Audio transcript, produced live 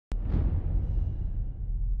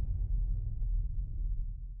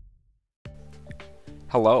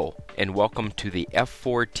Hello, and welcome to the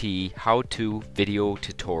F4T How-To video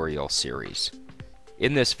tutorial series.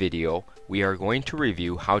 In this video, we are going to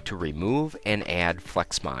review how to remove and add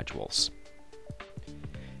flex modules.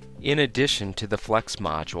 In addition to the flex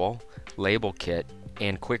module, label kit,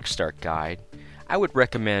 and quick start guide, I would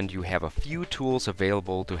recommend you have a few tools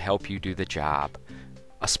available to help you do the job.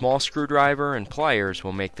 A small screwdriver and pliers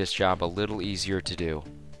will make this job a little easier to do.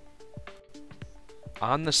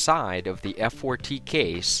 On the side of the F4T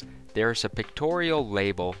case, there is a pictorial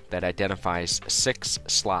label that identifies 6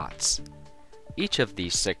 slots. Each of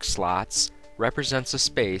these 6 slots represents a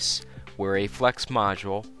space where a flex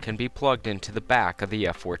module can be plugged into the back of the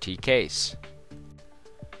F4T case.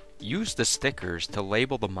 Use the stickers to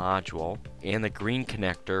label the module and the green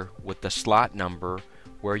connector with the slot number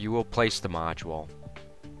where you will place the module.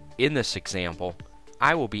 In this example,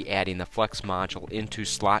 I will be adding the flex module into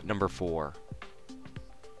slot number 4.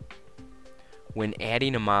 When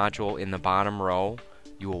adding a module in the bottom row,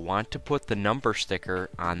 you will want to put the number sticker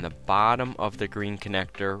on the bottom of the green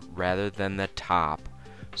connector rather than the top,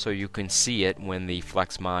 so you can see it when the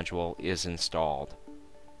flex module is installed.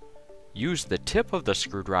 Use the tip of the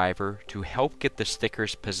screwdriver to help get the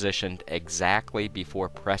stickers positioned exactly before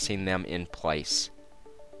pressing them in place.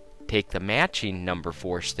 Take the matching number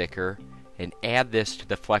 4 sticker and add this to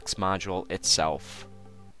the flex module itself.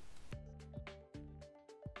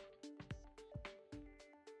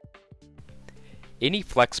 Any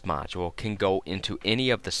flex module can go into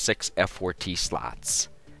any of the 6 F4T slots.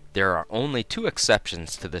 There are only 2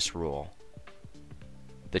 exceptions to this rule.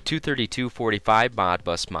 The 232/45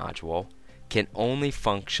 Modbus module can only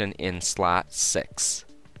function in slot 6.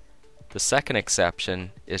 The second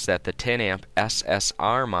exception is that the 10 amp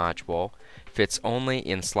SSR module fits only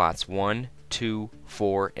in slots 1, 2,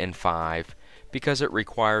 4, and 5 because it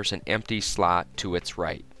requires an empty slot to its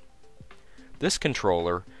right. This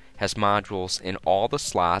controller has modules in all the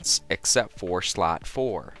slots except for slot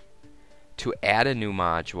 4. To add a new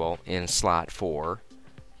module in slot 4,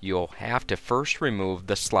 you'll have to first remove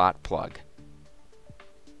the slot plug.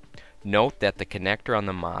 Note that the connector on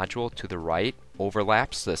the module to the right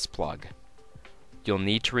overlaps this plug. You'll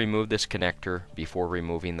need to remove this connector before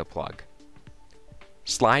removing the plug.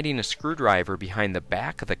 Sliding a screwdriver behind the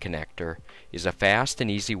back of the connector is a fast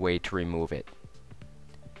and easy way to remove it.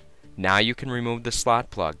 Now you can remove the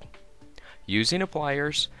slot plug. Using a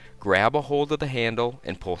pliers, grab a hold of the handle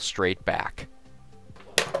and pull straight back.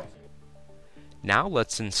 Now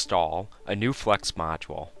let's install a new flex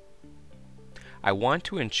module. I want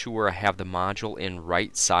to ensure I have the module in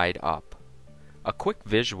right side up. A quick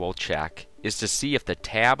visual check is to see if the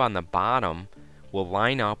tab on the bottom will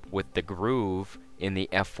line up with the groove in the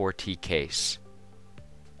F4T case.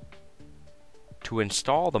 To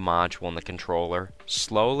install the module in the controller,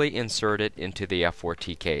 slowly insert it into the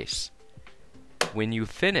F4T case. When you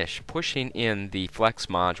finish pushing in the flex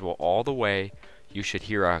module all the way, you should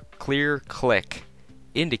hear a clear click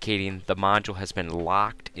indicating the module has been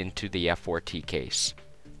locked into the F4T case.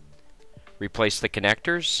 Replace the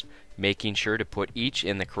connectors, making sure to put each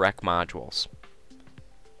in the correct modules.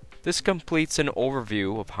 This completes an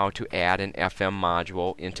overview of how to add an FM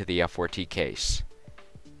module into the F4T case.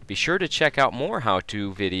 Be sure to check out more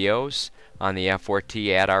how-to videos on the F4T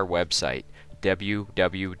at our website,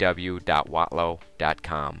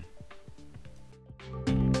 www.watlow.com.